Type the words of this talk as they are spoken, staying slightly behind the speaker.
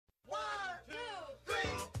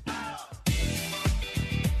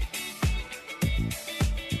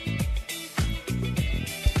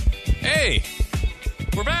Hey,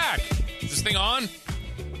 we're back. Is this thing on?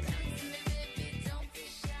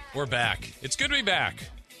 We're back. It's good to be back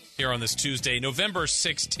here on this Tuesday, November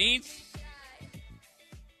 16th.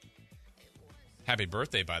 Happy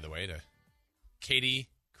birthday, by the way, to Katie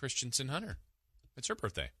Christensen Hunter. It's her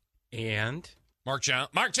birthday. And? Mark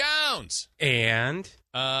Jones! And?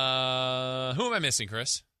 Who am I missing,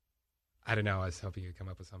 Chris? I don't know. I was hoping you'd come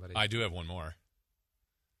up with somebody. I do have one more.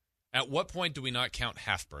 At what point do we not count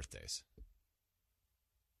half birthdays?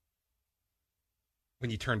 When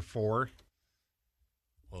you turn 4?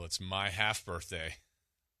 Well, it's my half birthday.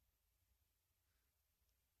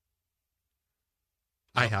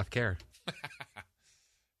 I half care.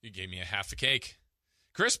 You gave me a half a cake.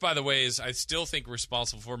 Chris, by the way, is I still think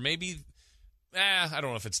responsible for maybe, I don't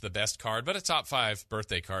know if it's the best card, but a top 5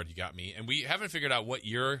 birthday card you got me. And we haven't figured out what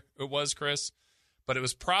year it was, Chris, but it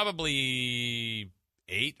was probably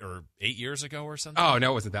 8 years ago or something. Oh, no,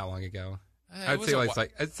 it wasn't that long ago. I'd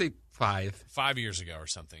say 5. 5 years ago or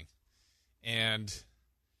something. And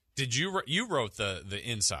did you wrote the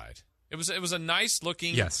inside? It was a nice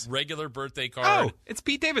looking regular birthday card. Oh, it's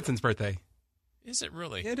Pete Davidson's birthday. Is it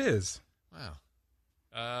really? It is.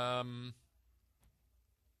 Wow.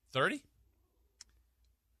 30?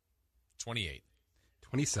 28.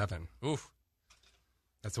 27. Oof.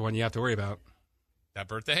 That's the one you have to worry about. That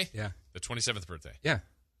birthday? Yeah. The 27th birthday? Yeah.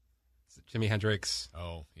 It's Jimi Hendrix.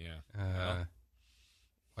 Oh, yeah.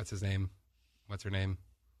 What's his name? What's her name?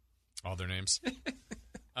 All their names.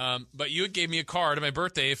 But you gave me a card on my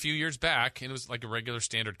birthday a few years back, and it was like a regular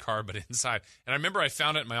standard card, but inside. And I remember I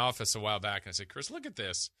found it in my office a while back, and I said, Chris, look at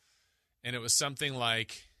this. And it was something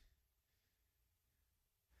like,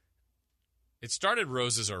 it started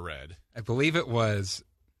Roses Are Red. I believe it was.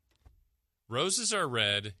 Roses are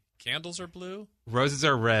red, candles are blue? Roses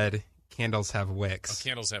are red, candles have wicks. Oh,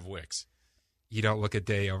 candles have wicks. You don't look a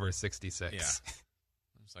day over 66. Yeah.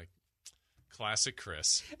 I was like, classic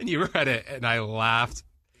Chris. And you read it, and I laughed.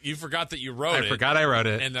 You forgot that you wrote it. I forgot I wrote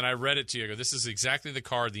it. And then I read it to you. I go, this is exactly the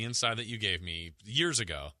card, the inside that you gave me years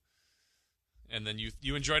ago. And then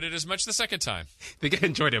you enjoyed it as much the second time. I think I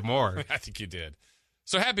enjoyed it more. I think you did.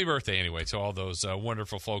 So happy birthday anyway to all those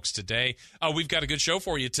wonderful folks today. We've got a good show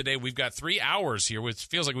for you today. We've got 3 hours here, which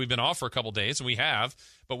feels like we've been off for a couple days, and we have.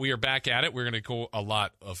 But we are back at it. We're going to go a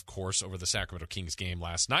lot, of course, over the Sacramento Kings game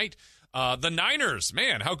last night. The Niners,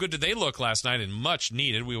 man, how good did they look last night, and much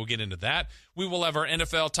needed. We will get into that. We will have our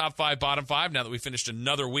NFL top 5, bottom 5, now that we finished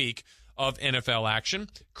another week of NFL action.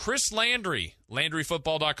 Chris Landry,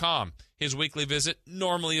 LandryFootball.com. His weekly visit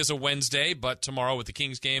normally is a Wednesday, but tomorrow with the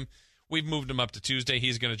Kings game, we've moved him up to Tuesday.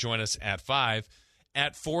 He's going to join us at 5.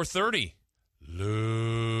 At 4:30,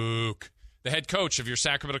 Luke, the head coach of your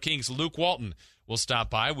Sacramento Kings, Luke Walton, will stop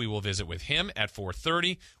by. We will visit with him at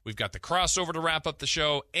 4:30. We've got the crossover to wrap up the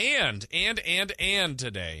show, and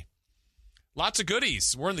today, lots of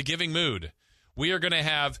goodies. We're in the giving mood. We are going to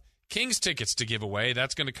have Kings tickets to give away.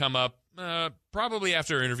 That's going to come up probably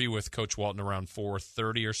after our interview with Coach Walton around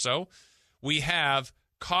 4:30 or so. We have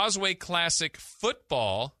Causeway Classic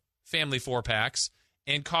football family 4-packs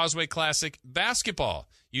and Causeway Classic basketball.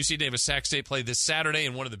 UC Davis Sac State play this Saturday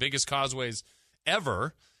in one of the biggest Causeways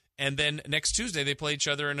ever. And then next Tuesday, they play each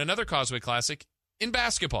other in another Causeway Classic in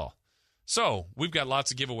basketball. So we've got lots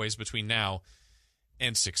of giveaways between now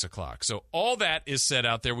and 6 o'clock. So all that is set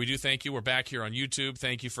out there. We do thank you. We're back here on YouTube.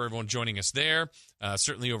 Thank you for everyone joining us there.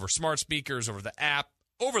 Certainly over smart speakers, over the app,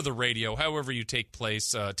 over the radio, however you take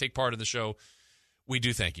part in the show. We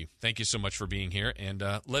do thank you. Thank you so much for being here. And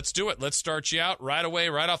let's do it. Let's start you out right away,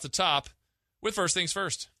 right off the top, with First Things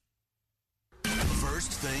First.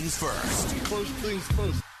 First Things First. First Things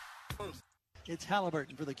First. It's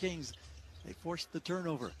Halliburton for the Kings. They forced the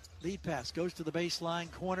turnover. Lead pass goes to the baseline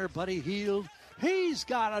corner. Buddy Hield. He's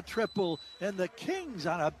got a triple. And the Kings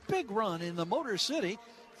on a big run in the Motor City.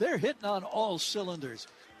 They're hitting on all cylinders.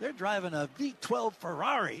 They're driving a V12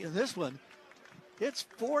 Ferrari in this one. It's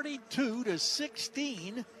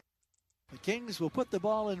 42-16. The Kings will put the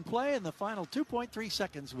ball in play, and the final 2.3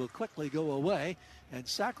 seconds will quickly go away. And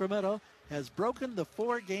Sacramento has broken the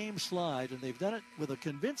 4-game slide, and they've done it with a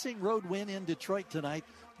convincing road win in Detroit tonight,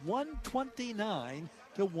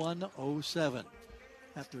 129-107.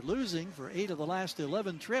 After losing for 8 of the last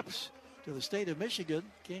 11 trips to the state of Michigan,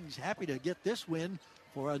 Kings happy to get this win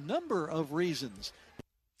for a number of reasons.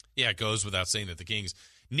 Yeah, it goes without saying that the Kings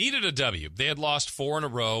needed a W. They had lost 4 in a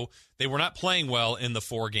row. They were not playing well in the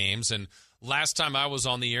 4 games. And last time I was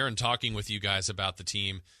on the air and talking with you guys about the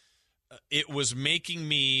team, it was making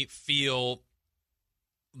me feel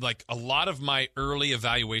like a lot of my early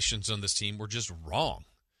evaluations on this team were just wrong,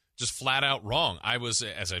 just flat out wrong. I was,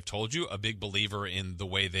 as I've told you, a big believer in the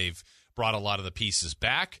way they've brought a lot of the pieces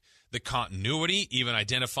back. The continuity, even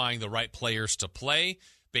identifying the right players to play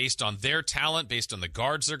based on their talent, based on the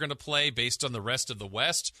guards they're going to play, based on the rest of the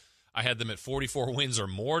West. I had them at 44 wins or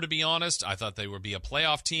more, to be honest. I thought they would be a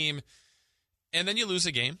playoff team. And then you lose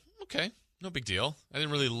a game. Okay, no big deal. I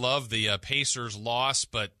didn't really love the Pacers loss,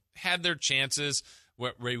 but had their chances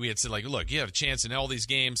where we had said, like, look, you have a chance in all these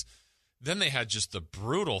games. Then they had just the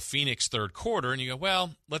brutal Phoenix third quarter, and you go,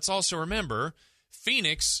 well, let's also remember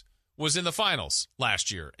Phoenix was in the finals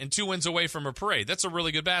last year and 2 wins away from a parade. That's a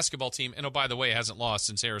really good basketball team. And, oh, by the way, hasn't lost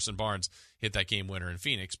since Harrison Barnes hit that game winner in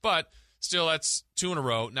Phoenix. But still, that's 2 in a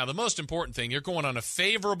row. Now, the most important thing, you're going on a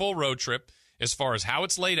favorable road trip as far as how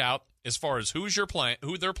it's laid out, as far as who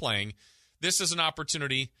they're playing. This is an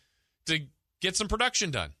opportunity to get some production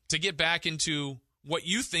done, to get back into what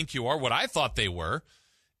you think you are, what I thought they were,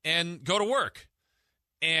 and go to work.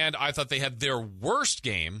 And I thought they had their worst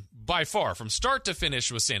game by far from start to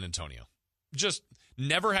finish with San Antonio. Just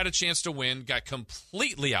never had a chance to win, got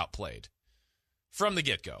completely outplayed from the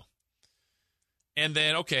get-go. And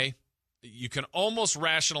then, okay, you can almost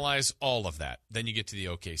rationalize all of that. Then you get to the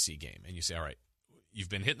OKC game, and you say, all right, you've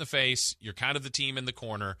been hit in the face. You're kind of the team in the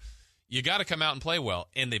corner. You got to come out and play well.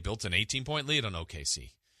 And they built an 18-point lead on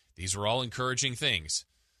OKC. These were all encouraging things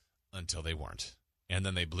until they weren't. And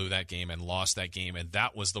then they blew that game and lost that game, and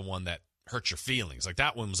that was the one that hurt your feelings. Like,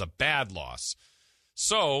 that one was a bad loss.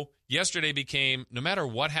 So yesterday became, no matter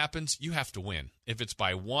what happens, you have to win. If it's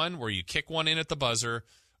by 1 where you kick one in at the buzzer,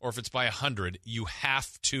 or if it's by 100, you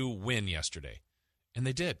have to win yesterday. And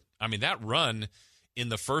they did. I mean, that run in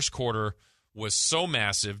the first quarter was so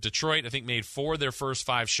massive. Detroit, I think, made 4 of their first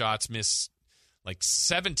 5 shots, missed like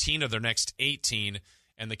 17 of their next 18,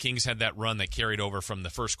 and the Kings had that run that carried over from the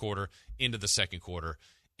first quarter into the second quarter.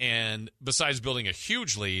 And besides building a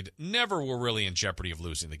huge lead, never were really in jeopardy of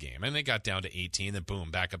losing the game. And they got down to 18, then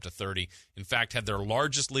boom, back up to 30. In fact, had their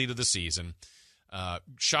largest lead of the season.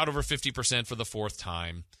 Shot over 50% for the 4th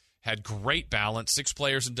time. Had great balance, 6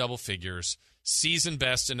 players in double figures. Season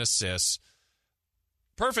best in assists.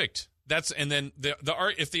 Perfect. And then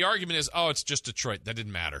if the argument is, oh, it's just Detroit, that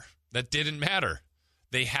didn't matter. That didn't matter.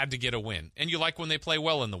 They had to get a win. And you like when they play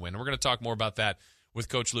well in the win. We're going to talk more about that with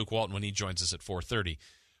Coach Luke Walton when he joins us at 4:30.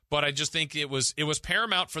 But I just think it was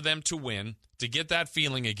paramount for them to win, to get that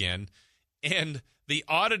feeling again. And the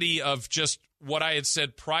oddity of just what I had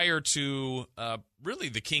said prior to really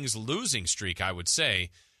the Kings' losing streak, I would say,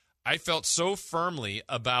 I felt so firmly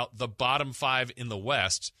about the bottom 5 in the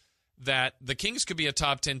West that the Kings could be a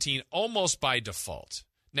top 10 team almost by default.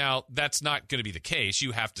 Now, that's not going to be the case.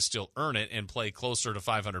 You have to still earn it and play closer to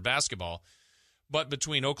 500 basketball. But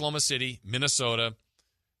between Oklahoma City, Minnesota,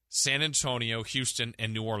 San Antonio, Houston,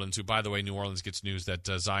 and New Orleans, who, by the way, New Orleans gets news that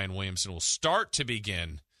Zion Williamson will start to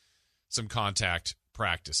begin some contact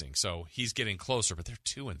practicing. So he's getting closer, but they're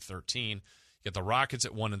 2-13. You get the Rockets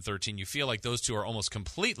at 1-13. You feel like those two are almost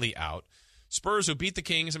completely out. Spurs, who beat the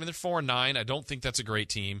Kings, I mean, they're 4-9. I don't think that's a great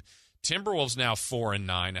team. Timberwolves now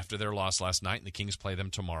 4-9 after their loss last night, and the Kings play them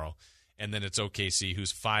tomorrow. And then it's OKC,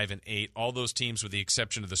 who's 5-8. All those teams, with the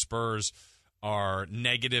exception of the Spurs, are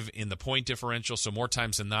negative in the point differential. So more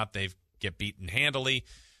times than not, they get beaten handily.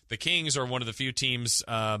 The Kings are one of the few teams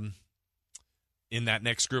in that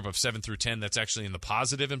next group of 7 through 10 that's actually in the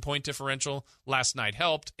positive in point differential. Last night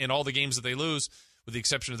helped, and all the games that they lose, with the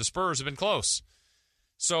exception of the Spurs, have been close.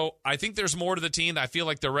 So I think there's more to the team. I feel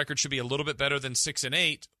like their record should be a little bit better than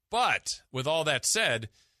 6-8. But with all that said,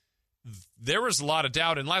 there was a lot of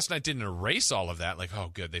doubt, and last night didn't erase all of that. Like,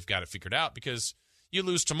 oh, good, they've got it figured out, because you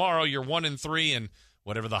lose tomorrow, you're 1-3, and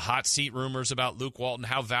whatever the hot seat rumors about Luke Walton,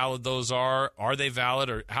 how valid those are they valid,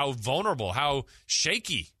 or how vulnerable, how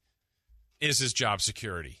shaky is his job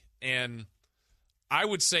security? And I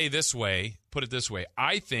would say put it this way,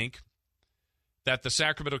 I think that the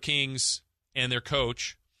Sacramento Kings and their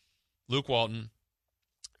coach, Luke Walton,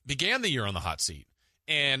 began the year on the hot seat.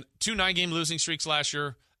 And 2 9-game losing streaks last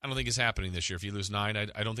year, I don't think is happening this year. If you lose 9,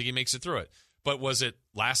 I don't think he makes it through it. But was it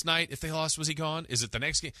last night? If they lost, was he gone? Is it the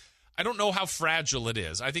next game? I don't know how fragile it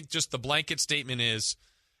is. I think just the blanket statement is,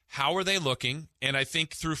 how are they looking? And I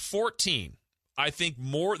think through 14, I think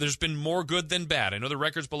there's been more good than bad. I know the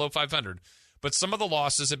record's below 500, but some of the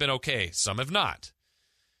losses have been okay. Some have not.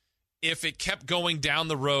 If it kept going down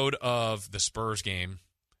the road of the Spurs game,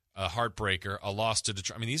 a heartbreaker, a loss to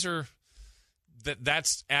Detroit, I mean,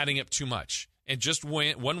 that's adding up too much. And just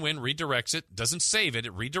one win redirects it. Doesn't save it.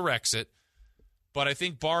 It redirects it. But I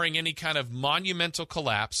think barring any kind of monumental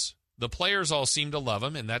collapse, the players all seem to love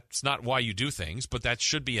him, and that's not why you do things, but that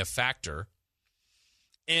should be a factor.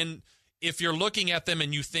 And if you're looking at them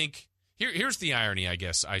and you think, here's the irony, I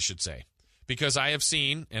guess I should say, because I have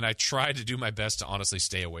seen, and I try to do my best to honestly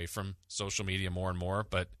stay away from social media more and more,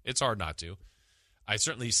 but it's hard not to. I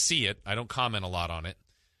certainly see it. I don't comment a lot on it,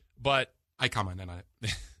 but I commented on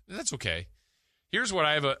it. that's okay. Here's what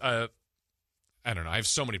I have I don't know. I have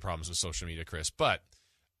so many problems with social media, Chris, but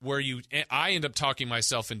I end up talking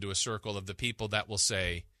myself into a circle of the people that will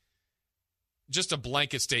say just a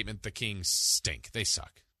blanket statement, the Kings stink. They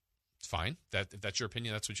suck. It's fine. If that's your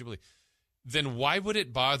opinion, that's what you believe. Then why would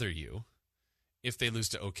it bother you if they lose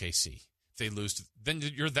to OKC? If they lose then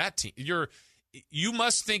you're that team. You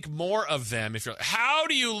must think more of them if you're how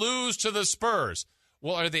do you lose to the Spurs?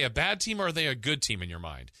 Well, are they a bad team or are they a good team in your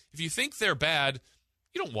mind? If you think they're bad,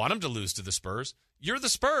 you don't want them to lose to the Spurs. You're the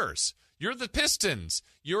Spurs. You're the Pistons.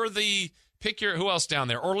 You're who else down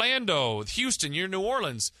there? Orlando, Houston, you're New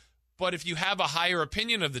Orleans. But if you have a higher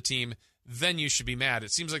opinion of the team, then you should be mad.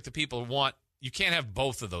 It seems like the people you can't have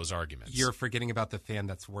both of those arguments. You're forgetting about the fan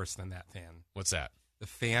that's worse than that fan. What's that? The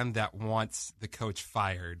fan that wants the coach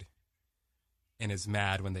fired and is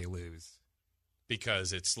mad when they lose.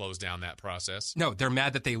 Because it slows down that process? No, they're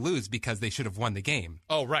mad that they lose because they should have won the game.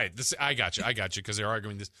 Oh, right. I got you, because they're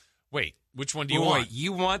arguing this. Wait, which one do you want?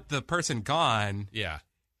 You want the person gone. Yeah.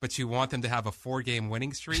 But you want them to have a 4-game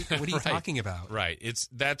winning streak? What are you talking about? Right.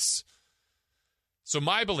 So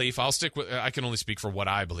my belief, I can only speak for what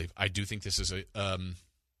I believe. I do think this is I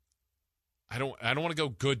don't want to go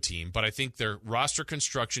good team, but I think their roster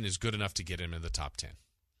construction is good enough to get them in the top 10.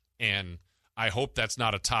 And I hope that's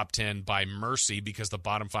not a top 10 by mercy because the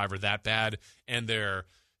bottom 5 are that bad and they're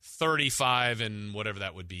 35 and whatever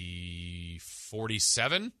that would be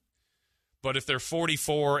 47. But if they're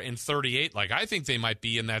 44 and 38, like I think they might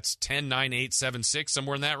be, and that's 10, 9, 8, 7, 6,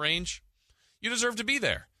 somewhere in that range, you deserve to be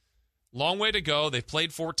there. Long way to go. They've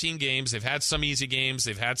played 14 games. They've had some easy games.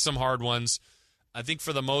 They've had some hard ones. I think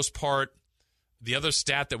for the most part, the other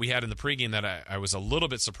stat that we had in the pregame that I was a little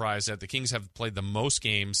bit surprised at, the Kings have played the most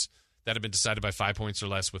games that have been decided by 5 points or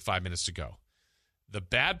less with 5 minutes to go. The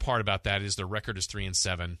bad part about that is their record is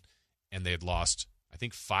 3-7, and they had lost, I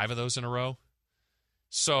think, 5 of those in a row.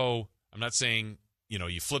 So I'm not saying,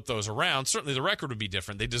 you flip those around. Certainly the record would be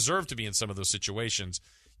different. They deserve to be in some of those situations.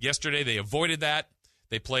 Yesterday they avoided that.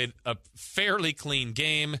 They played a fairly clean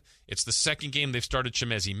game. It's the second game they've started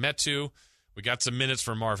Chimezie Metu. We got some minutes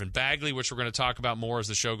for Marvin Bagley, which we're going to talk about more as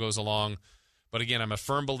the show goes along. But again, I'm a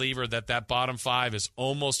firm believer that bottom 5 has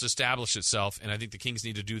almost established itself, and I think the Kings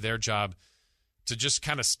need to do their job to just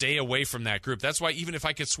kind of stay away from that group. That's why even if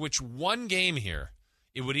I could switch one game here,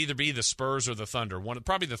 it would either be the Spurs or the Thunder.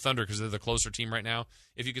 Probably the Thunder because they're the closer team right now.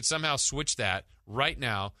 If you could somehow switch that right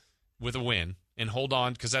now with a win and hold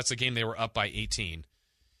on, because that's a game they were up by 18,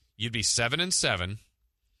 you'd be 7-7.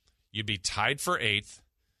 You'd be tied for 8th.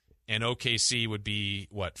 And OKC would be,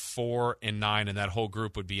 4-9, and that whole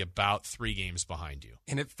group would be about 3 games behind you.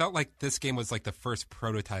 And it felt like this game was like the first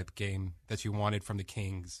prototype game that you wanted from the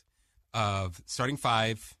Kings of starting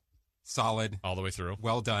 5, solid. All the way through.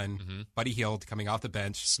 Well done. Buddy Hield coming off the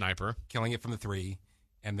bench. Sniper. Killing it from the 3,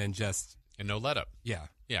 and then just... And no let up. Yeah.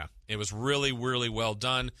 Yeah. It was really, really well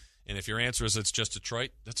done. And if your answer is it's just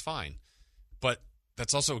Detroit, that's fine. But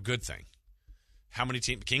that's also a good thing. How many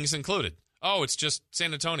teams, Kings included? Oh, it's just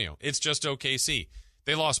San Antonio. It's just OKC.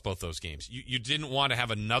 They lost both those games. You didn't want to have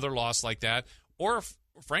another loss like that or,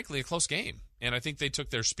 frankly, a close game. And I think they took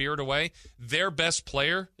their spirit away. Their best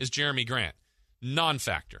player is Jeremy Grant.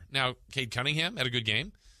 Non-factor. Now, Cade Cunningham had a good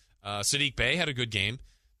game. Sadiq Bey had a good game.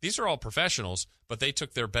 These are all professionals, but they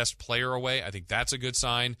took their best player away. I think that's a good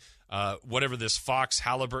sign. Whatever this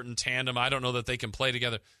Fox-Halliburton tandem, I don't know that they can play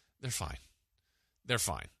together. They're fine. They're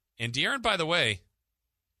fine. And De'Aaron, by the way,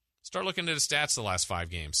 start looking at his stats the last 5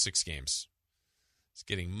 games, 6 games. It's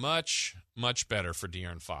getting much, much better for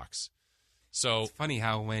De'Aaron Fox. So it's funny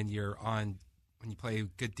how when you play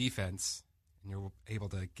good defense and you're able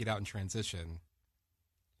to get out in transition,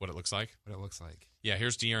 what it looks like? Yeah,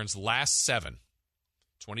 here's De'Aaron's last 7.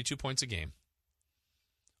 22 points a game.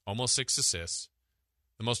 Almost 6 assists.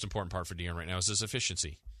 The most important part for De'Aaron right now is his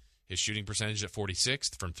efficiency. His shooting percentage at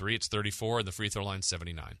 46th. From 3, it's 34. And the free throw line,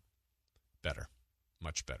 79. Better.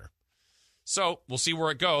 Much better. So we'll see where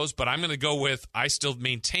it goes, but I'm going to go with, I still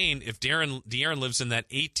maintain if De'Aaron lives in that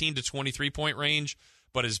 18 to 23-point range,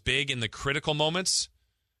 but is big in the critical moments,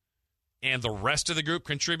 and the rest of the group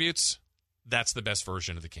contributes, that's the best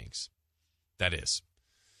version of the Kings. That is.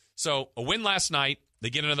 So a win last night. They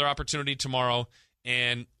get another opportunity tomorrow,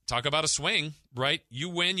 and talk about a swing, right? You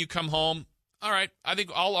win, you come home. All right, I think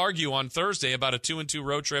I'll argue on Thursday about a 2-2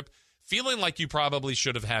 road trip, feeling like you probably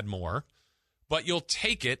should have had more. But you'll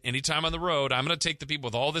take it anytime on the road. I'm going to take the people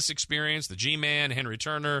with all this experience, the G-Man, Henry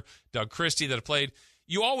Turner, Doug Christie that have played.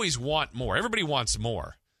 you always want more. Everybody wants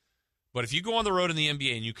more. But if you go on the road in the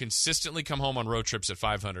NBA and you consistently come home on road trips at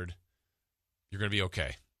 500, you're going to be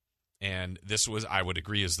okay. And this was, I would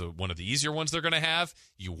agree, is one of the easier ones they're going to have.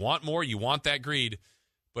 You want more. You want that greed.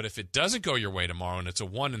 But if it doesn't go your way tomorrow and it's a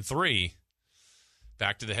 1-3,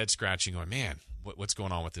 back to the head scratching going, man, what's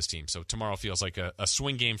going on with this team? So tomorrow feels like a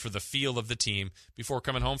swing game for the feel of the team before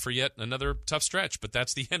coming home for yet another tough stretch. But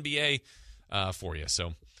that's the NBA for you.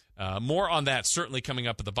 So more on that certainly coming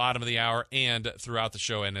up at the bottom of the hour and throughout the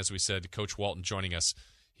show. And as we said, Coach Walton joining us.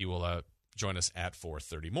 He will join us at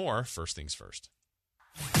 4:30. More First Things First.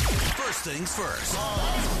 First things first.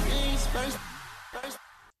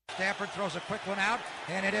 Stanford throws a quick one out,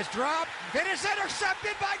 and it is dropped. It is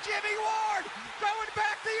intercepted by Jimmy Ward. Going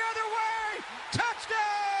back the other way. Touchdown!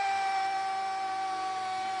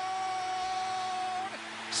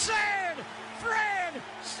 San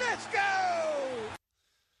Francisco!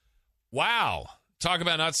 Wow. Talk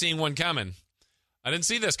about not seeing one coming. I didn't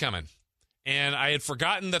see this coming. And I had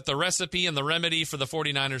forgotten that the recipe and the remedy for the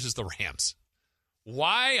 49ers is the Rams.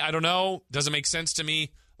 Why? I don't know. Doesn't make sense to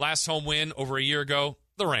me. Last home win over a year ago,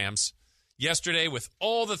 the Rams. Yesterday, with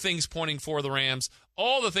all the things pointing for the Rams,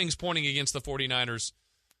 all the things pointing against the 49ers,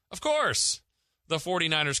 of course, the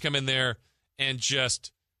 49ers come in there and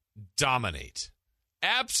just dominate.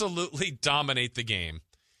 Absolutely dominate the game.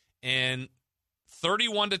 And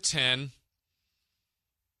 31-10,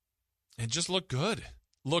 and just looked good.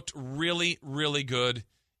 Looked really, really good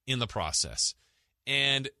in the process.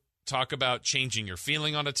 And talk about changing your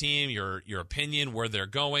feeling on a team, your opinion, where they're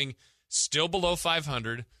going. Still below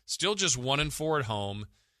 500, still just 1-4 at home.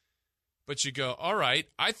 But you go, all right,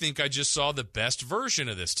 I think I just saw the best version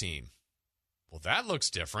of this team. Well, that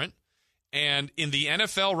looks different. And in the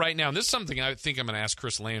NFL right now, and this is something I think I'm going to ask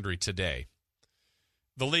Chris Landry today.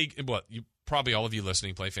 The league, probably all of you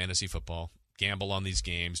listening play fantasy football, gamble on these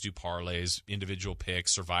games, do parlays, individual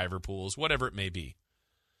picks, survivor pools, whatever it may be.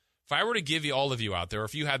 If I were to give you, all of you out there,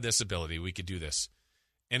 if you had this ability, we could do this.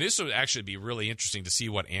 And this would actually be really interesting to see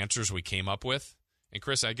what answers we came up with. And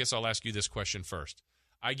Chris, I guess I'll ask you this question first.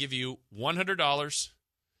 I give you $100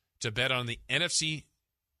 to bet on the NFC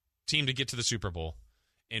team to get to the Super Bowl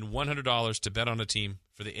and $100 to bet on a team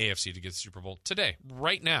for the AFC to get to the Super Bowl today,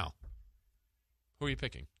 right now. Who are you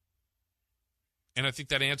picking? And I think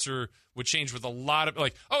that answer would change with a lot of,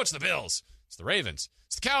 like, oh, it's the Bills. It's the Ravens.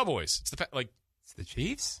 It's the Cowboys. It's the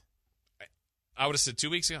Chiefs? I would have said 2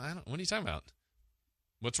 weeks ago, what are you talking about?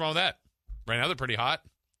 What's wrong with that? Right now they're pretty hot.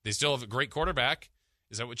 They still have a great quarterback.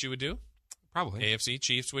 Is that what you would do? Probably. AFC,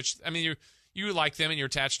 Chiefs, which, I mean, you like them and you're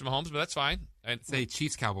attached to Mahomes, but that's fine. And say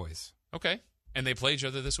Chiefs, Cowboys. Okay. And they play each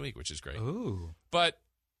other this week, which is great. Ooh. But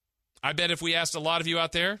I bet if we asked a lot of you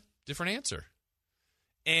out there, different answer.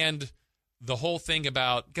 And the whole thing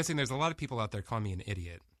about... I'm guessing there's a lot of people out there calling me an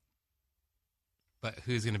idiot. But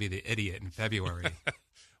who's going to be the idiot in February?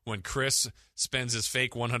 When Chris spends his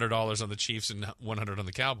fake $100 on the Chiefs and $100 on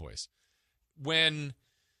the Cowboys. When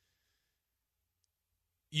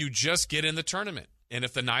you just get in the tournament. And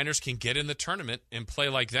if the Niners can get in the tournament and play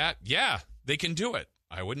like that, yeah, they can do it.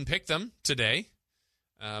 I wouldn't pick them today.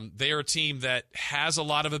 They are a team that has a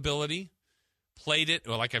lot of ability, played it.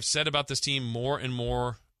 Well, like I've said about this team more and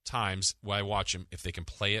more times while I watch them, if they can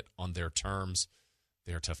play it on their terms,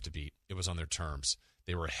 they are tough to beat. It was on their terms.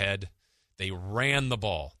 They were ahead. They ran the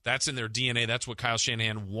ball. That's in their DNA. That's what Kyle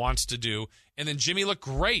Shanahan wants to do. And then Jimmy looked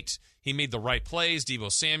great. He made the right plays.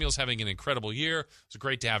 Deebo Samuel's having an incredible year. It was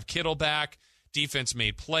great to have Kittle back. Defense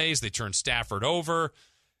made plays. They turned Stafford over.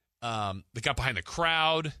 They got behind the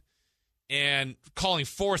crowd and calling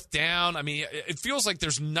fourth down. I mean, it feels like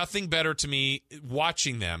there's nothing better to me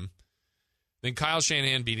watching them than Kyle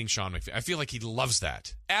Shanahan beating Sean McVay. I feel like he loves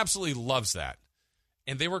that. Absolutely loves that.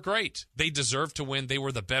 And they were great. They deserved to win. They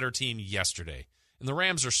were the better team yesterday. And the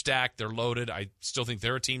Rams are stacked. They're loaded. I still think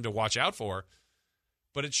they're a team to watch out for.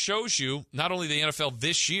 But it shows you not only the NFL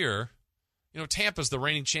this year, Tampa's the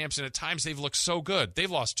reigning champs, and at times they've looked so good. They've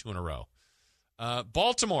lost 2 in a row.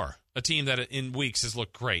 Baltimore, a team that in weeks has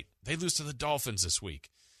looked great. They lose to the Dolphins this week.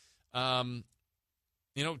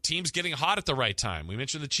 Teams getting hot at the right time. We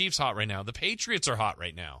mentioned the Chiefs hot right now. The Patriots are hot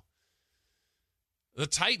right now. The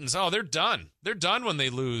Titans, they're done. They're done when they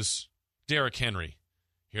lose Derrick Henry.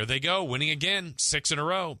 Here they go, winning again, 6 in a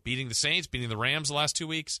row, beating the Saints, beating the Rams the last 2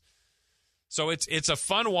 weeks. So it's a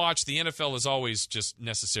fun watch. The NFL is always just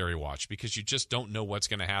necessary watch because you just don't know what's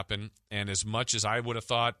going to happen. And as much as I would have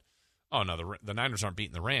thought, oh, no, the Niners aren't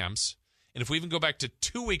beating the Rams. And if we even go back to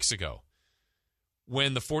 2 weeks ago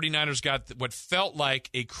when the 49ers got what felt like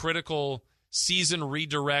a critical season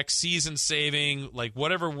redirect, season saving, like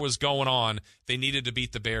whatever was going on, they needed to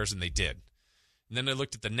beat the Bears, and they did. And then they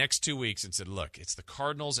looked at the next 2 weeks and said, look, it's the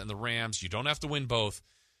Cardinals and the Rams. You don't have to win both,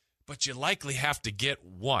 but you likely have to get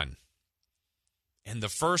one. And the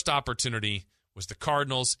first opportunity was the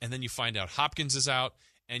Cardinals, and then you find out Hopkins is out,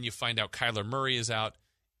 and you find out Kyler Murray is out,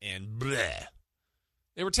 and bleh.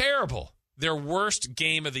 They were terrible. Their worst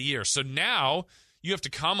game of the year. So now you have to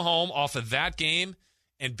come home off of that game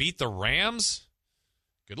and beat the Rams?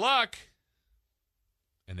 Good luck.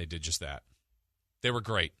 And they did just that. They were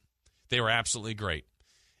great. They were absolutely great.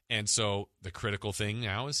 And so the critical thing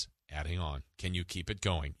now is adding on. Can you keep it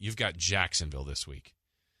going? You've got Jacksonville this week.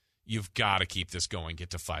 You've got to keep this going. Get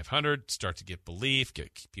to 500, start to get belief,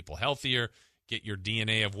 get people healthier, get your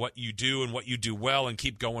DNA of what you do and what you do well, and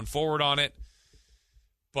keep going forward on it.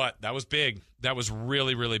 But that was big. That was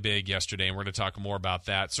really, really big yesterday, and we're going to talk more about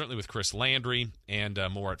that, certainly with Chris Landry, and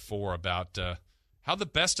more at 4 about how the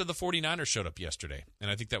best of the 49ers showed up yesterday.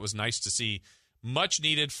 And I think that was nice to see. Much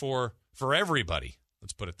needed for everybody.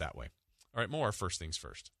 Let's put it that way. All right, more First Things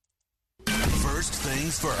First. First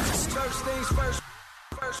things first. First things first.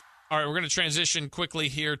 All right, we're going to transition quickly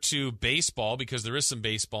here to baseball because there is some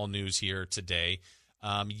baseball news here today.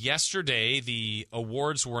 Yesterday, the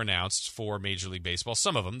awards were announced for Major League Baseball.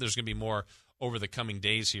 Some of them. There's going to be more over the coming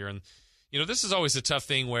days here. And, you know, this is always a tough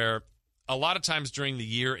thing where a lot of times during the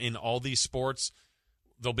year in all these sports,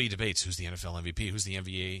 there'll be debates. Who's the NFL MVP? Who's the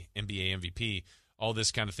NBA MVP? All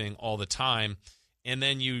this kind of thing all the time. And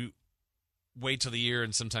then you wait till the year,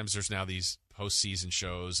 and sometimes there's now these postseason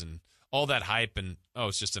shows and all that hype, and, oh,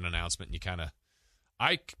 it's just an announcement. And you kind of,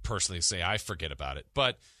 I personally say I forget about it.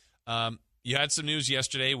 But you had some news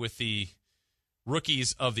yesterday with the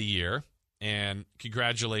Rookies of the Year, and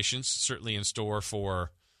congratulations, certainly in store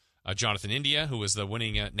for Jonathan India, who was the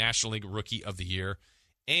winning National League Rookie of the Year.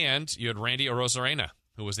 And you had Randy Arozarena,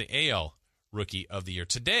 who was the AL Rookie of the Year.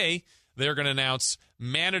 Today, they're going to announce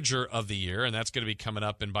Manager of the Year, and that's going to be coming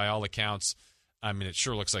up. And by all accounts, I mean, it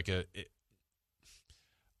sure looks like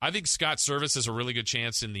I think Scott Servais has a really good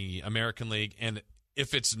chance in the American League. And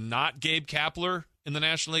if it's not Gabe Kapler in the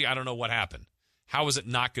National League, I don't know what happened. How is it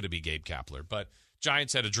not going to be Gabe Kapler? But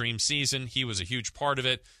Giants had a dream season. He was a huge part of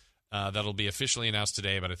it. That'll be officially announced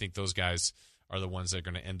today, but I think those guys are the ones that are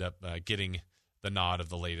going to end up getting the nod of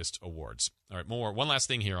the latest awards. All right, more. One last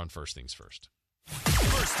thing here on First Things First.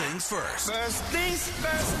 First things first. First things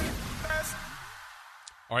first.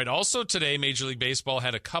 All right, also today, Major League Baseball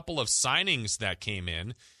had a couple of signings that came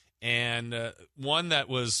in, and one that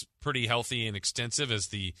was pretty healthy and extensive as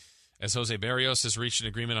Jose Berrios has reached an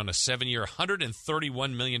agreement on a 7-year,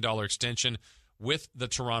 $131 million extension with the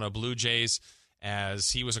Toronto Blue Jays. As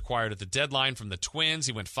he was acquired at the deadline from the Twins.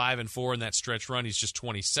 He went 5-4 in that stretch run. He's just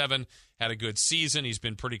 27, had a good season. He's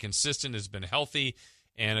been pretty consistent, has been healthy,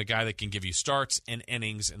 and a guy that can give you starts and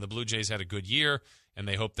innings. And the Blue Jays had a good year, and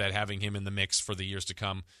they hope that having him in the mix for the years to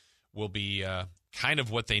come will be kind of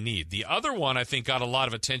what they need. The other one, I think, got a lot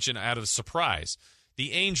of attention out of surprise.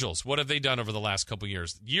 The Angels, what have they done over the last couple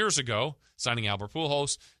years? Years ago, signing Albert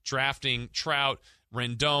Pujols, drafting Trout,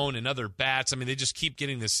 Rendon, and other bats. I mean, they just keep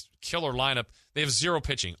getting this killer lineup. They have zero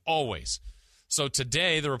pitching, always. So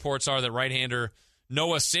today, the reports are that right-hander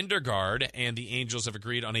Noah Syndergaard and the Angels have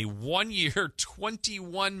agreed on a 1-year,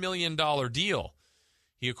 $21 million deal.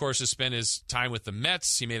 He, of course, has spent his time with the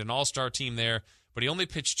Mets. He made an all-star team there, but he only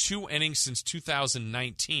pitched 2 innings since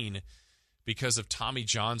 2019 because of Tommy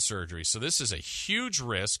John surgery. So this is a huge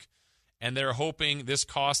risk, and they're hoping this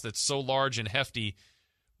cost that's so large and hefty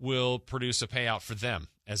will produce a payout for them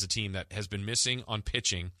as a team that has been missing on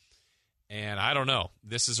pitching. And I don't know.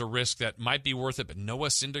 This is a risk that might be worth it, but Noah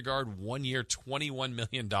Syndergaard, 1-year, $21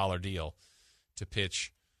 million deal to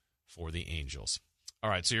pitch for the Angels. All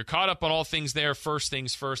right, so you're caught up on all things there. First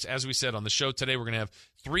things first. As we said on the show today, we're going to have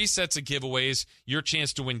 3 sets of giveaways. Your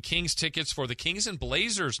chance to win Kings tickets for the Kings and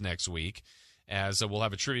Blazers next week, as we'll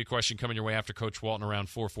have a trivia question coming your way after Coach Walton around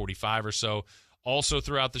 4:45 or so. Also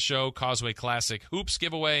throughout the show, Causeway Classic Hoops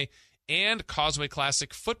giveaway and Causeway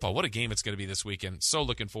Classic Football. What a game it's going to be this weekend. So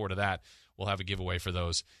looking forward to that. We'll have a giveaway for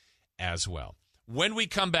those as well. When we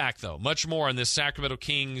come back, though, much more on this Sacramento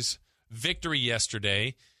Kings victory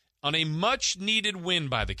yesterday on a much-needed win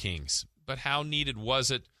by the Kings. But how needed was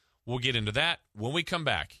it? We'll get into that when we come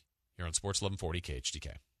back here on Sports 1140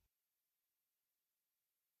 KHTK.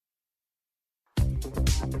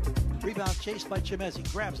 Rebound chased by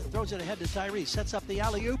Chimezie. Grabs it, throws it ahead to Tyrese. Sets up the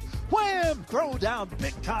alley-oop. Wham! Throw down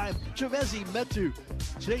big time. Chimezie Metu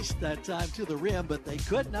chased that time to the rim, but they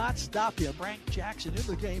could not stop him. Frank Jackson in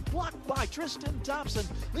the game. Blocked by Tristan Thompson.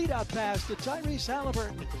 Lead out pass to Tyrese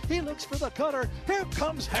Halliburton. He looks for the cutter. Here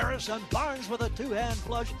comes Harrison Barnes with a two-hand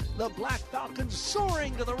flush. The Black Falcons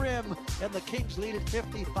soaring to the rim, and the Kings lead at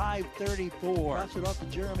 55-34. Pass it off to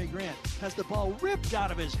Jeremy Grant. Has the ball ripped out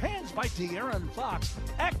of his hands by De'Aaron Fox.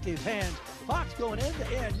 Active hands. Fox going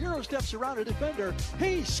end-to-end. Euro steps around a defender.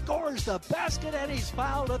 He scores the basket, and he's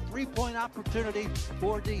fouled. A three-point opportunity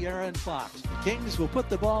for De'Aaron Fox. The Kings will put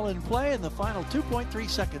the ball in play, and the final 2.3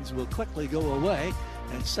 seconds will quickly go away.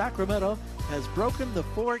 And Sacramento has broken the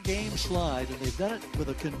four-game slide, and they've done it with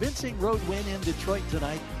a convincing road win in Detroit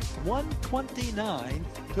tonight,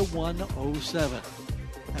 129-107.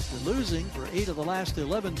 After losing for 8 of the last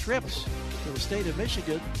 11 trips to the state of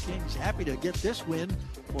Michigan, Kings happy to get this win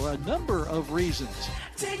for a number of reasons.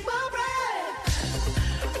 Take my breath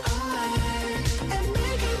and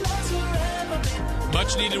make it last forever.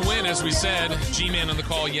 Much needed win, as we said. G-Man on the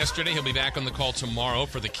call yesterday. He'll be back on the call tomorrow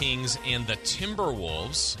for the Kings and the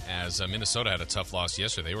Timberwolves, as Minnesota had a tough loss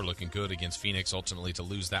yesterday. They were looking good against Phoenix, ultimately to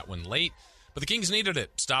lose that one late. But the Kings needed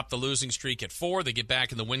it. Stop the losing streak at 4. They get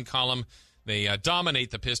back in the win column. They dominate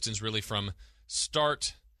the Pistons really from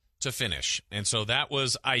start to finish. And so that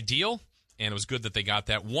was ideal, and it was good that they got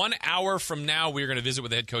that. 1 hour from now, we're going to visit with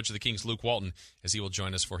the head coach of the Kings, Luke Walton, as he will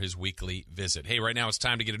join us for his weekly visit. Hey, right now it's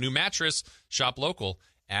time to get a new mattress. Shop local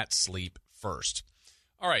at Sleep First.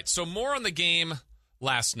 All right, so more on the game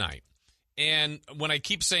last night. And when I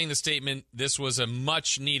keep saying the statement, this was a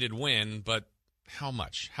much-needed win, but how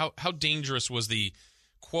much? How dangerous was the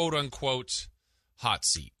quote-unquote hot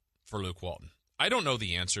seat for Luke Walton? I don't know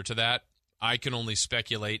the answer to that. I can only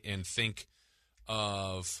speculate and think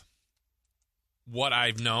of what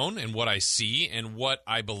I've known and what I see and what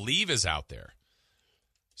I believe is out there.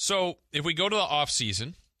 So if we go to the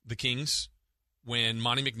offseason, the Kings, when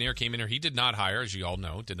Monty McNair came in here, he did not hire, as you all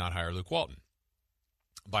know, did not hire Luke Walton.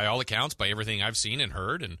 By all accounts, by everything I've seen and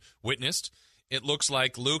heard and witnessed, it looks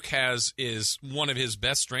like Luke is one of his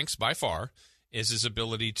best strengths by far is his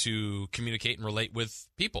ability to communicate and relate with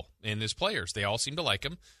people and his players. They all seem to like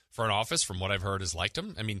him. Front office, from what I've heard, has liked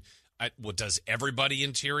him. I mean, does everybody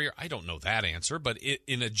interior? I don't know that answer, but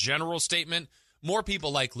in a general statement, more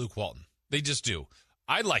people like Luke Walton. They just do.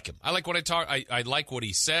 I like him. I like what I like what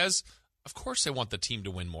he says. Of course, I want the team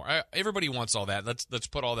to win more. Everybody wants all that. Let's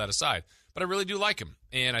put all that aside. But I really do like him,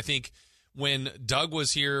 and I think when Doug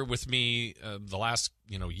was here with me the last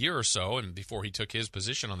year or so, and before he took his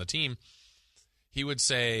position on the team, he would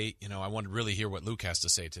say, I want to really hear what Luke has to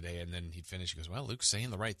say today. And then he'd finish. He goes, well, Luke's saying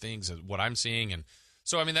the right things, what I'm seeing. And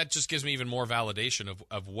so, I mean, that just gives me even more validation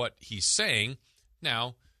of what he's saying.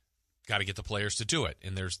 Now, got to get the players to do it.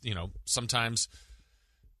 And there's, sometimes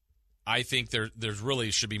I think there's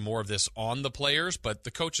really should be more of this on the players, but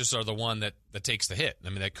the coaches are the one that takes the hit. I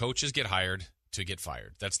mean, that coaches get hired to get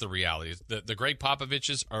fired. That's the reality. The Greg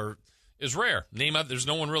Popoviches is rare. There's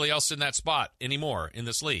no one really else in that spot anymore in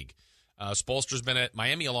this league. Spoelstra's been at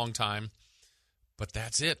Miami a long time, but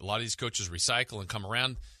that's it. A lot of these coaches recycle and come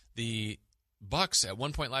around. The Bucks, at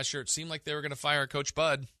one point last year, it seemed like they were going to fire Coach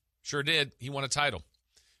Bud. Sure did. He won a title.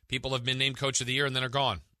 People have been named Coach of the Year and then are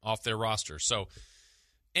gone off their roster. So,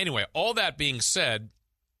 anyway, all that being said,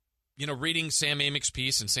 reading Sam Amick's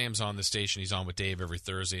piece, and Sam's on the station. He's on with Dave every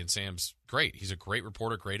Thursday, and Sam's great. He's a great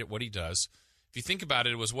reporter, great at what he does. If you think about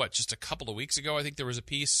it, it was, just a couple of weeks ago, I think there was a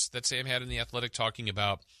piece that Sam had in The Athletic talking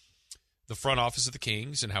about the front office of the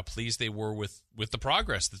Kings and how pleased they were with the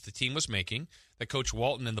progress that the team was making, that Coach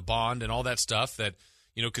Walton and the bond and all that stuff that,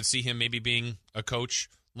 could see him maybe being a coach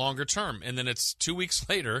longer term. And then it's 2 weeks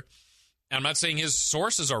later, and I'm not saying his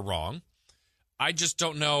sources are wrong. I just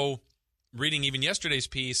don't know, reading even yesterday's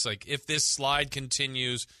piece, like if this slide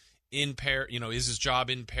continues in is his job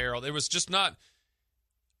in peril? It was just not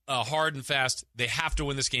hard and fast. They have to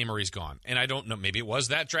win this game or he's gone. And I don't know, maybe it was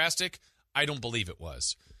that drastic. I don't believe it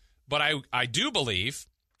was. But I do believe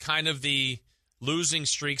kind of the losing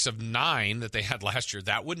streaks of 9 that they had last year,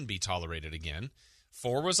 that wouldn't be tolerated again.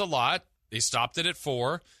 4 was a lot. They stopped it at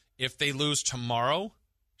 4. If they lose tomorrow,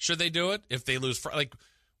 should they do it? If they lose,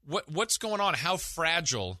 what's going on? How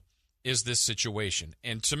fragile is this situation?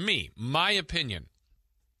 And to me, my opinion,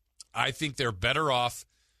 I think they're better off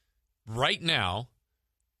right now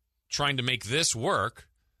trying to make this work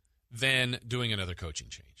than doing another coaching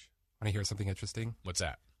change. Want to hear something interesting? What's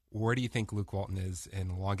that? Where do you think Luke Walton is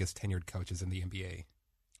in longest tenured coaches in the NBA?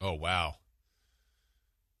 Oh, wow.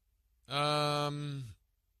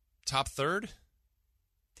 Top third?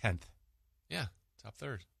 10th. Yeah, Top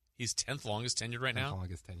third. He's 10th longest tenured right now.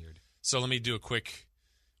 Longest tenured. So let me do a quick,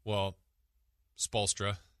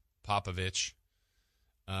 Spoelstra, Popovich,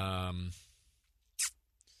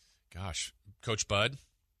 Coach Bud,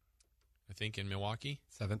 I think, in Milwaukee.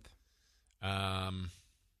 7th. I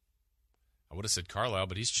would have said Carlisle,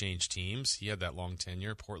 but he's changed teams. He had that long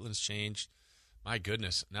tenure. Portland's changed. My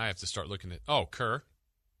goodness. Now I have to start looking at – Kerr.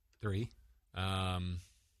 3. Man.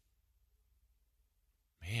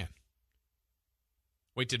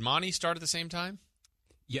 Wait, did Monty start at the same time?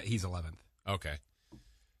 Yeah, he's 11th. Okay.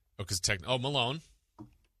 Because Malone.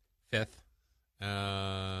 5th.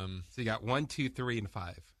 So you got 1, 2, 3, and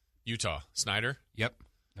 5. Utah. Snyder. Yep.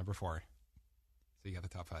 Number 4. So you got the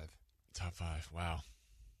top 5. Top 5. Wow.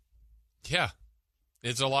 Yeah.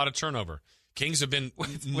 It's a lot of turnover. Kings have been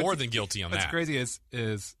more than guilty on that. What's crazy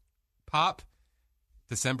is Pop,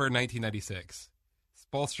 December 1996.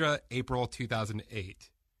 Spoelstra, April 2008.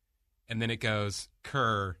 And then it goes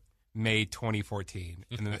Kerr, May 2014.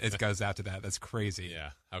 And then it goes after that. That's crazy. Yeah,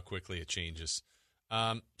 how quickly it changes.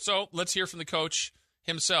 So let's hear from the coach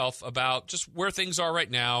himself about just where things are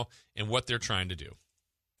right now and what they're trying to do.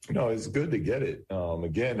 It's good to get it.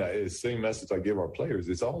 Again, it's the same message I give our players.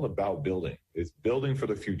 It's all about building. It's building for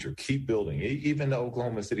the future. Keep building. Even the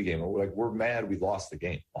Oklahoma City game, we're mad we lost the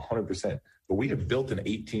game, 100%. But we have built an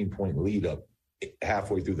 18-point lead up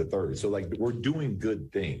halfway through the third. So, we're doing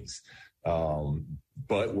good things.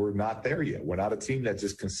 But we're not there yet. We're not a team that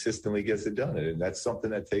just consistently gets it done. And that's something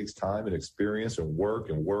that takes time and experience and work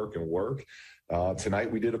and work and work.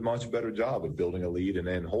 Tonight, we did a much better job of building a lead and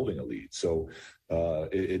then holding a lead. So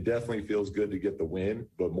it definitely feels good to get the win.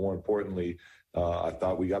 But more importantly, I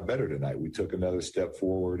thought we got better tonight. We took another step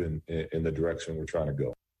forward in the direction we're trying to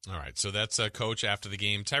go. All right. So that's Coach after the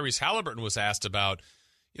game. Tyrese Halliburton was asked about,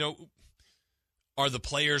 are the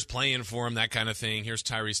players playing for him, that kind of thing. Here's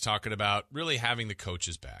Tyrese talking about really having the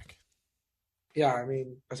coaches back. Yeah, I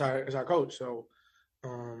mean, it's our coach. So,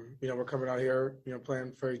 we're coming out here,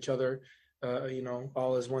 playing for each other,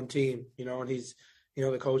 all as one team, and he's,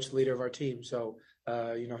 the coach, the leader of our team. So,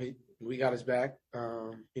 we got his back,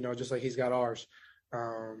 just like he's got ours.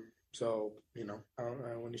 So,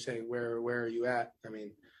 when you say where are you at? I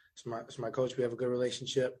mean, it's my coach. We have a good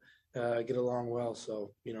relationship, get along well.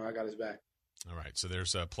 So, I got his back. All right, so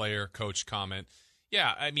there's a player-coach comment.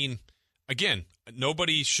 Yeah, I mean, again,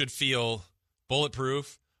 nobody should feel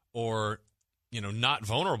bulletproof or, not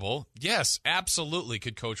vulnerable. Yes, absolutely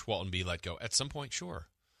could Coach Walton be let go at some point? Sure.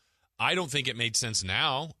 I don't think it made sense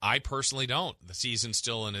now. I personally don't. The season's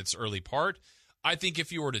still in its early part. I think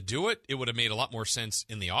if you were to do it, it would have made a lot more sense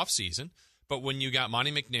in the offseason. But when you got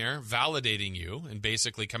Monty McNair validating you and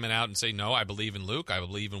basically coming out and saying, no, I believe in Luke, I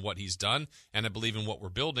believe in what he's done, and I believe in what we're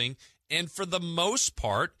building, and for the most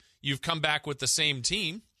part, you've come back with the same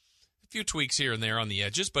team, a few tweaks here and there on the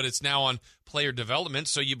edges, but it's now on player development,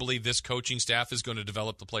 so you believe this coaching staff is going to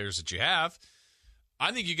develop the players that you have.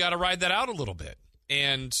 I think you got to ride that out a little bit.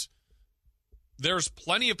 And there's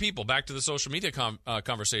plenty of people, back to the social media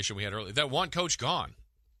conversation we had earlier, that want Coach gone.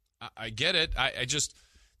 I get it. I just...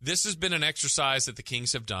 This has been an exercise that the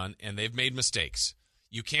Kings have done, and they've made mistakes.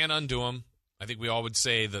 You can't undo them. I think we all would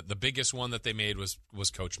say that the biggest one that they made was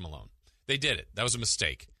Coach Malone. They did it. That was a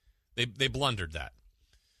mistake. They blundered that.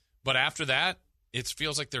 But after that, it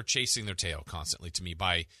feels like they're chasing their tail constantly to me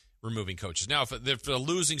by removing coaches. Now, if the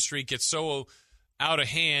losing streak gets so out of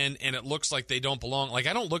hand and it looks like they don't belong,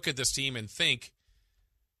 I don't look at this team and think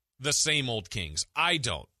the same old Kings. I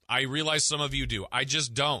don't. I realize some of you do. I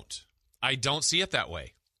just don't. I don't see it that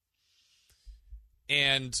way.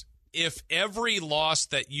 And if every loss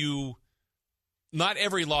not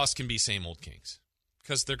every loss can be same old Kings,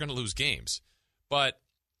 because they're going to lose games, but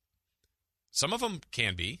some of them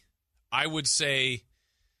can be. I would say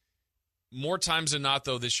more times than not,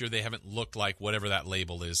 though, this year they haven't looked like whatever that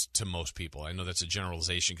label is to most people. I know that's a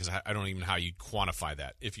generalization because I don't even know how you quantify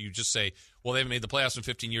that. If you just say, well, they haven't made the playoffs in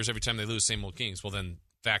 15 years, every time they lose, same old Kings, well, then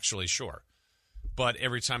factually, sure. But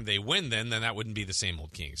every time they win, then that wouldn't be the same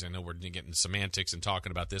old Kings. I know we're getting semantics and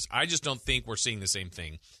talking about this. I just don't think we're seeing the same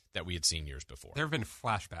thing that we had seen years before. There have been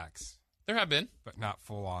flashbacks. There have been. But not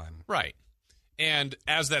full on. Right. And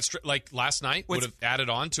as that, last night would have added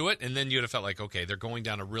on to it, and then you'd have felt like, okay, they're going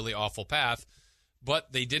down a really awful path.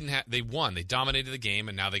 But they didn't have. They won. They dominated the game,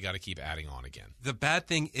 and now they got to keep adding on again. The bad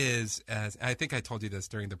thing is, as I think I told you this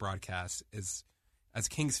during the broadcast, is as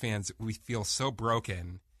Kings fans, we feel so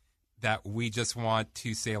broken that we just want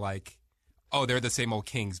to say oh, they're the same old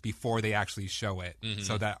Kings before they actually show it,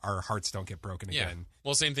 so that our hearts don't get broken again.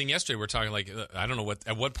 Well, same thing yesterday. We're talking I don't know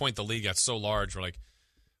at what point the league got so large. We're like,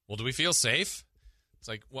 well, do we feel safe? It's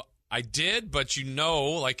like, well, I did, but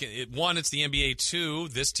like one, it's the NBA. Two,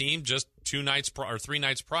 this team just 3 nights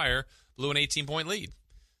prior blew an 18-point lead.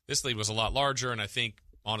 This lead was a lot larger, and I think,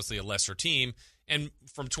 honestly, a lesser team. And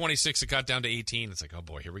from 26, it got down to 18. It's like, oh,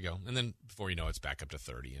 boy, here we go. And then before you know it, it's back up to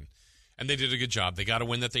 30. And they did a good job. They got a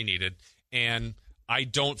win that they needed. And I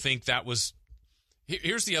don't think that was –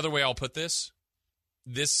 here's the other way I'll put this.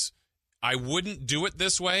 I wouldn't do it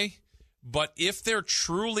this way, but if there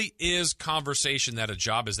truly is conversation that a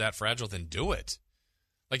job is that fragile, then do it.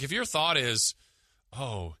 Like if your thought is,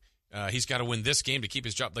 he's got to win this game to keep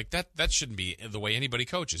his job, like that shouldn't be the way anybody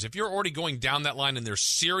coaches. If you're already going down that line and there's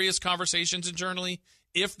serious conversations internally,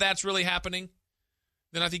 if that's really happening,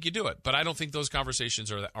 then I think you do it. But I don't think those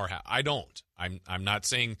conversations are I don't. I'm not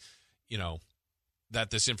saying, that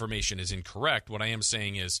this information is incorrect. What I am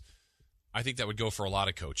saying is I think that would go for a lot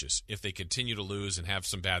of coaches. If they continue to lose and have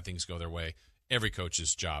some bad things go their way, every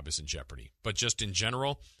coach's job is in jeopardy. But just in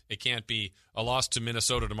general, it can't be a loss to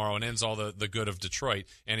Minnesota tomorrow and ends all the good of Detroit.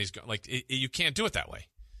 And you can't do it that way.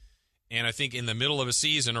 And I think in the middle of a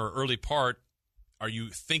season or early part, are you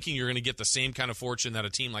thinking you're going to get the same kind of fortune that a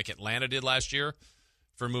team like Atlanta did last year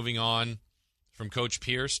for moving on from Coach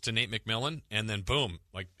Pierce to Nate McMillan? And then boom,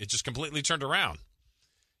 like it just completely turned around.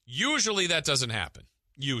 Usually that doesn't happen.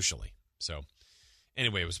 Usually. So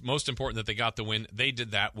anyway, it was most important that they got the win. They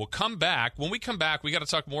did that. We'll come back. When we come back, we got to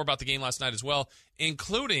talk more about the game last night as well,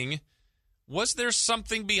 including was there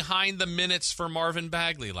something behind the minutes for Marvin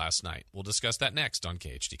Bagley last night? We'll discuss that next on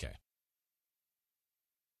KHTK.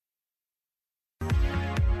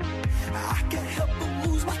 I can't help but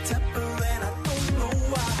lose my temper and I don't know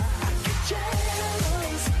why. I get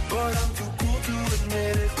jealous, but I'm too cool to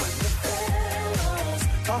admit it. When the fellas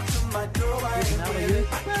talk to my girl, I ain't get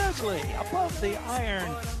it. Bagley above the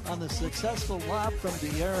iron on the successful lob from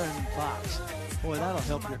De'Aaron Fox. Boy, that'll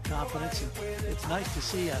help your confidence. And it's nice to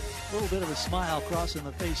see a little bit of a smile crossing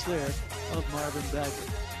the face there of Marvin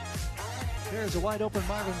Bagley. There's a wide open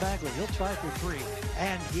Marvin Bagley. He'll try for three,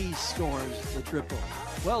 and he scores the triple.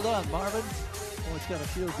 Well done, Marvin. Boy, it's got to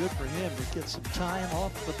feel good for him to get some time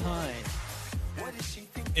off the pine.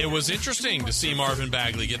 It was interesting to see Marvin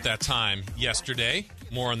Bagley get that time yesterday.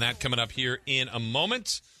 More on that coming up here in a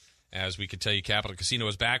moment. As we could tell you, Capital Casino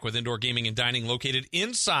is back with indoor gaming and dining located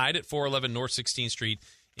inside at 411 North 16th Street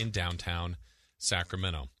in downtown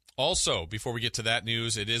Sacramento. Also, before we get to that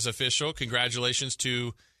news, it is official. Congratulations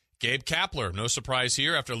to Gabe Kapler. No surprise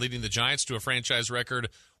here. After leading the Giants to a franchise record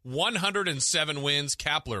 107 wins,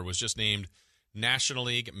 Kapler was just named National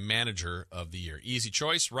League Manager of the Year. Easy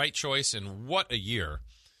choice, right choice, and what a year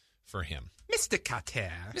for him. Mr.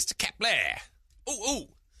 Kapler. Mr. Kapler. Ooh.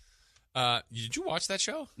 Did you watch that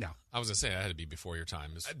show? No. I was going to say, that had to be before your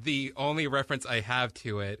time. The only reference I have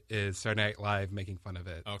to it is Saturday Night Live making fun of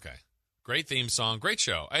it. Okay. Great theme song. Great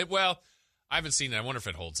show. I haven't seen it. I wonder if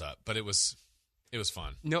it holds up, but it was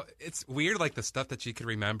fun. No, it's weird, like the stuff that you could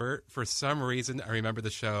remember. For some reason, I remember the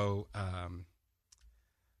show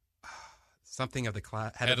something of the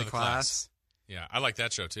class, head of the class. Yeah, I like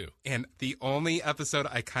that show too. And the only episode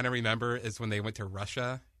I kind of remember is when they went to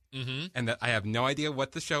Russia. Mm-hmm. And that I have no idea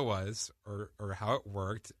what the show was or how it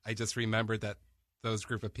worked. I just remember that those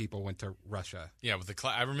group of people went to Russia. Yeah, with the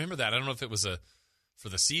I remember that. I don't know if it was for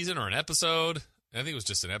the season or an episode. I think it was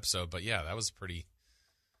just an episode, but yeah, that was pretty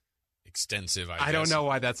extensive. I don't know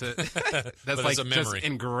why that's a that's like a memory. Just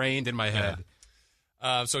ingrained in my head.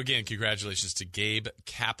 So again, congratulations to Gabe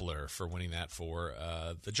Kapler for winning that for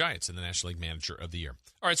the Giants and the National League Manager of the Year.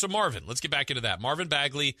 All right, so Marvin, let's get back into that. Marvin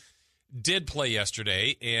Bagley did play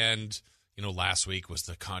yesterday, and last week was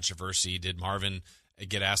the controversy. Did Marvin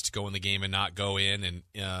get asked to go in the game and not go in?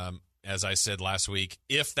 And as I said last week,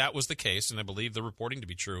 if that was the case, and I believe the reporting to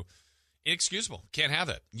be true, inexcusable. Can't have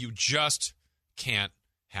that. You just can't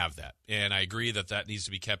have that. And I agree that needs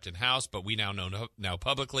to be kept in-house, but we now know now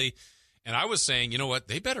publicly. And I was saying, you know what?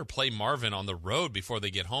 They better play Marvin on the road before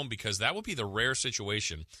they get home, because that would be the rare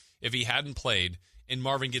situation if he hadn't played and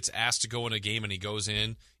Marvin gets asked to go in a game and he goes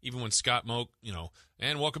in, even when Scott Moak,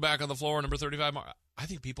 and welcome back on the floor, number 35. I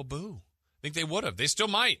think people boo. I think they would have. They still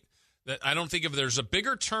might. I don't think if there's a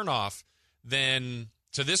bigger turnoff than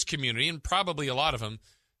to this community, and probably a lot of them,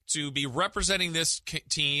 to be representing this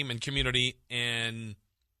team and community and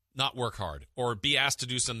not work hard or be asked to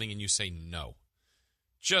do something and you say no.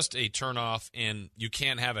 Just a turnoff, and you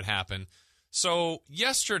can't have it happen. So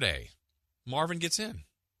yesterday, Marvin gets in.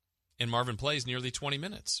 And Marvin plays nearly 20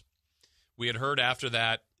 minutes. We had heard after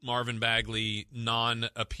that Marvin Bagley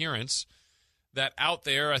non-appearance that out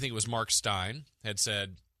there, I think it was Mark Stein, had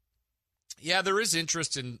said, yeah, there is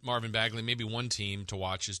interest in Marvin Bagley. Maybe one team to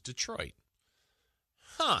watch is Detroit.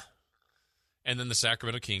 And then the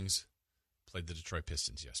Sacramento Kings played the Detroit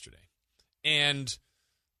Pistons yesterday. And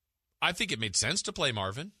I think it made sense to play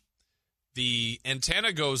Marvin. The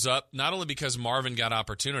antenna goes up not only because Marvin got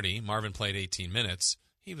opportunity. Marvin played 18 minutes.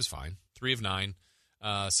 He was fine. 3 of 9,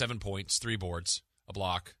 7 points, 3 boards, a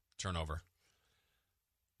block, turnover.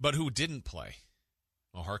 But who didn't play?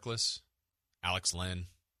 Mo Harkless, Alex Len,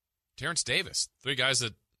 Terrence Davis. 3 guys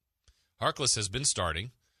that Harkless has been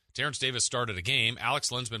starting. Terrence Davis started a game.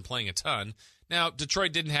 Alex Len's been playing a ton. Now,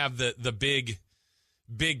 Detroit didn't have the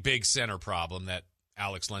big center problem that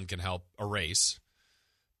Alex Len can help erase.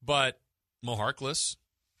 But Mo Harkless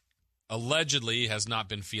allegedly has not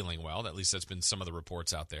been feeling well. At least that's been some of the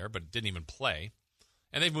reports out there, but didn't even play.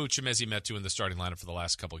 And they've moved Chimezie Metu in the starting lineup for the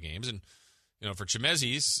last couple of games. And, for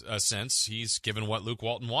Chimezie's sense, he's given what Luke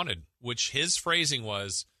Walton wanted, which his phrasing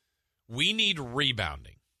was, we need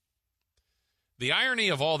rebounding. The irony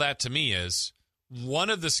of all that to me is one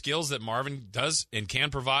of the skills that Marvin does and can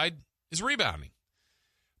provide is rebounding.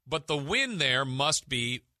 But the win there must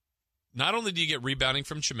be not only do you get rebounding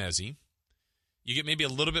from Chimezie, you get maybe a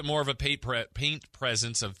little bit more of a paint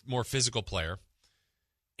presence of more physical player,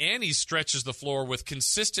 and he stretches the floor with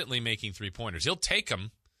consistently making 3-pointers. He'll take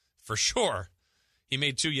them for sure. He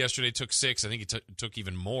made 2 yesterday, took 6. I think he took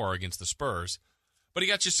even more against the Spurs. But he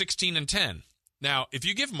got you 16 and 10. Now, if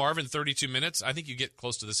you give Marvin 32 minutes, I think you get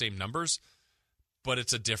close to the same numbers, but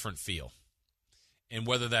it's a different feel. And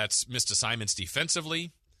whether that's missed assignments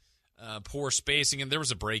defensively, poor spacing, and there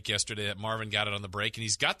was a break yesterday that Marvin got it on the break, and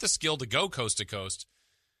he's got the skill to go coast to coast,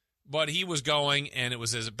 but he was going, and it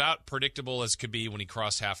was as about predictable as could be when he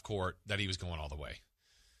crossed half court that he was going all the way.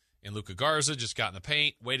 And Luka Garza just got in the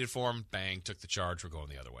paint, waited for him, bang, took the charge, we're going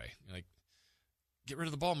the other way. You're like, get rid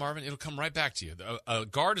of the ball, Marvin. It'll come right back to you. A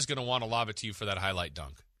guard is going to want to lob it to you for that highlight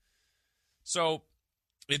dunk. So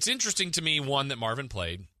it's interesting to me, one, that Marvin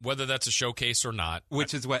played, whether that's a showcase or not.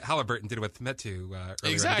 Which is what Halliburton did with Metu earlier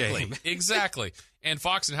exactly, in the game. Exactly. And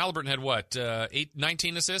Fox and Halliburton had,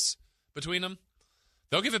 19 assists between them?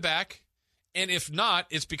 They'll give it back. And if not,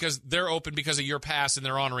 it's because they're open because of your pass and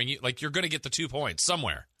they're honoring you. Like, you're going to get the 2 points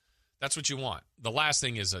somewhere. That's what you want. The last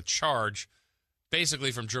thing is a charge,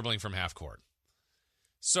 basically from dribbling from half court.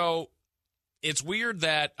 So it's weird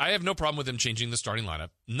that I have no problem with him changing the starting lineup.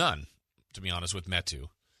 None, to be honest, with Metu.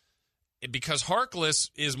 Because Harkless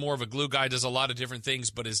is more of a glue guy, does a lot of different things,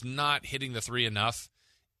 but is not hitting the 3 enough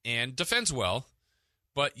and defends well.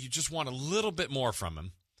 But you just want a little bit more from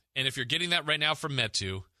him. And if you're getting that right now from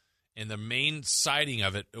Metu, and the main siding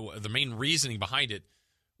of it, the main reasoning behind it,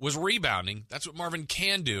 was rebounding, that's what Marvin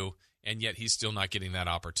can do, and yet he's still not getting that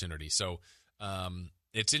opportunity. So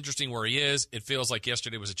it's interesting where he is. It feels like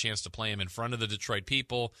yesterday was a chance to play him in front of the Detroit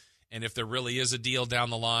people, and if there really is a deal down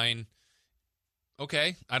the line,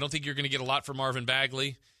 okay, I don't think you're going to get a lot from Marvin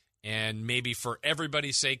Bagley, and maybe for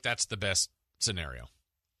everybody's sake, that's the best scenario.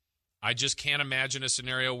 I just can't imagine a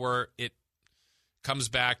scenario where it comes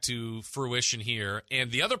back to fruition here.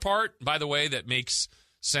 And the other part, by the way, that makes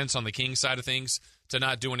sense on the Kings side of things, to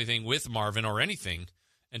not do anything with Marvin or anything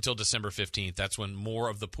until December 15th. That's when more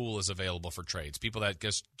of the pool is available for trades. People that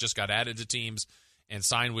just got added to teams and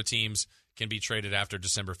signed with teams can be traded after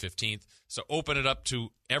December 15th. So open it up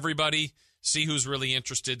to everybody, see who's really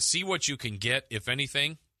interested, see what you can get, if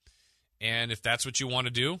anything. And if that's what you want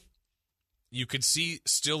to do, you could see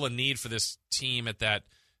still a need for this team at that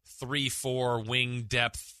 3-4 wing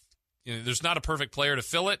depth. There's not a perfect player to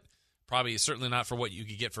fill it. Probably certainly not for what you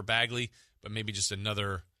could get for Bagley, but maybe just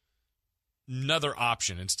another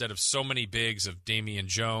option instead of so many bigs of Damian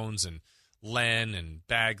Jones and Len and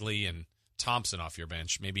Bagley and Thompson off your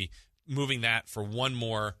bench. Maybe moving that for one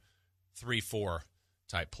more 3-4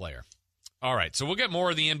 type player. All right, so we'll get more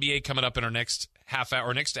of the NBA coming up in our next half hour,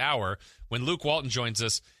 or next hour, when Luke Walton joins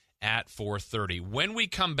us at 4:30. When we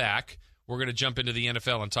come back, we're going to jump into the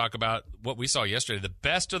NFL and talk about what we saw yesterday. The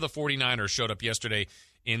best of the 49ers showed up yesterday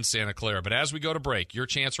in Santa Clara. But as we go to break, your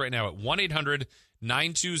chance right now at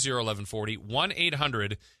 1-800-920-1140,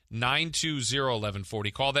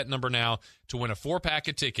 1-800-920-1140. Call that number now to win a 4-pack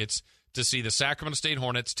of tickets to see the Sacramento State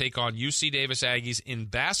Hornets take on UC Davis Aggies in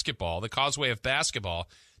basketball, the Causeway of Basketball.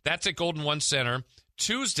 That's at Golden One Center,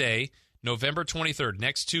 Tuesday, November 23rd,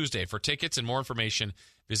 next Tuesday. For tickets and more information,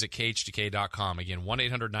 visit KHTK.com. Again,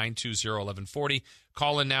 1-800-920-1140.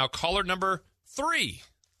 Call in now. Caller number 3,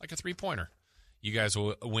 like a 3-pointer. You guys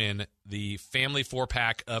will win the family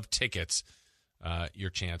 4-pack of tickets. Your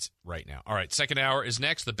chance right now. All right, second hour is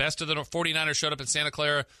next. The best of the 49ers showed up in Santa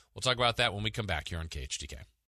Clara. We'll talk about that when we come back here on KHTK.